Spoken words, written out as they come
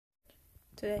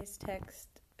Today's text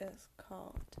is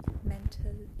called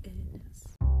Mental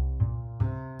Illness.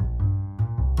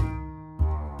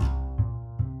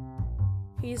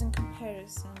 He's in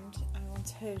comparison, I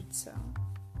once heard so.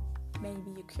 Maybe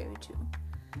you could too.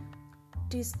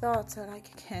 These thoughts are like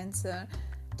a cancer.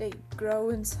 They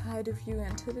grow inside of you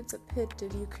until it's a pit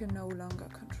that you can no longer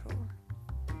control.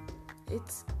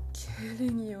 It's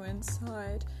killing you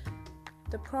inside.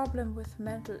 The problem with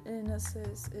mental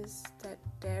illnesses is that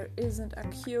there isn't a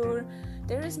cure,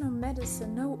 there is no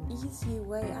medicine, no easy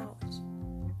way out,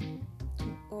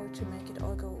 or to make it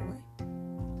all go away.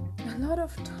 A lot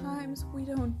of times we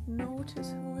don't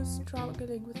notice who is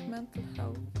struggling with mental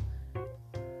health.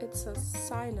 It's a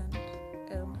silent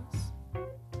illness.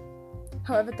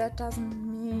 However, that doesn't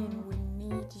mean we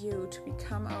need you to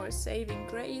become our saving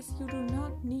grace. You do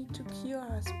not need to cure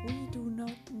us. We do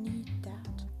not need that.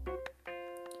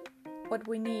 What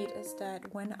we need is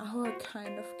that when our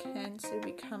kind of cancer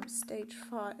becomes stage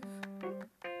 5,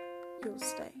 you'll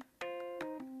stay.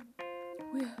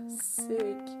 We're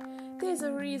sick. There's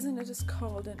a reason it is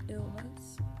called an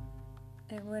illness.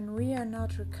 And when we are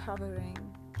not recovering,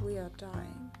 we are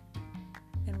dying.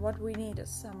 And what we need is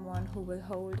someone who will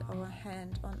hold our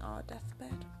hand on our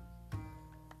deathbed.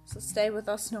 So stay with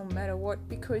us no matter what,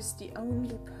 because the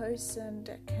only person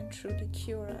that can truly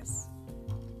cure us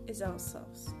is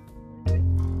ourselves.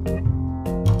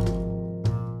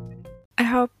 I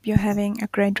hope you're having a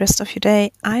great rest of your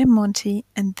day. I'm Monty,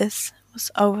 and this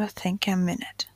was Overthinker Minute.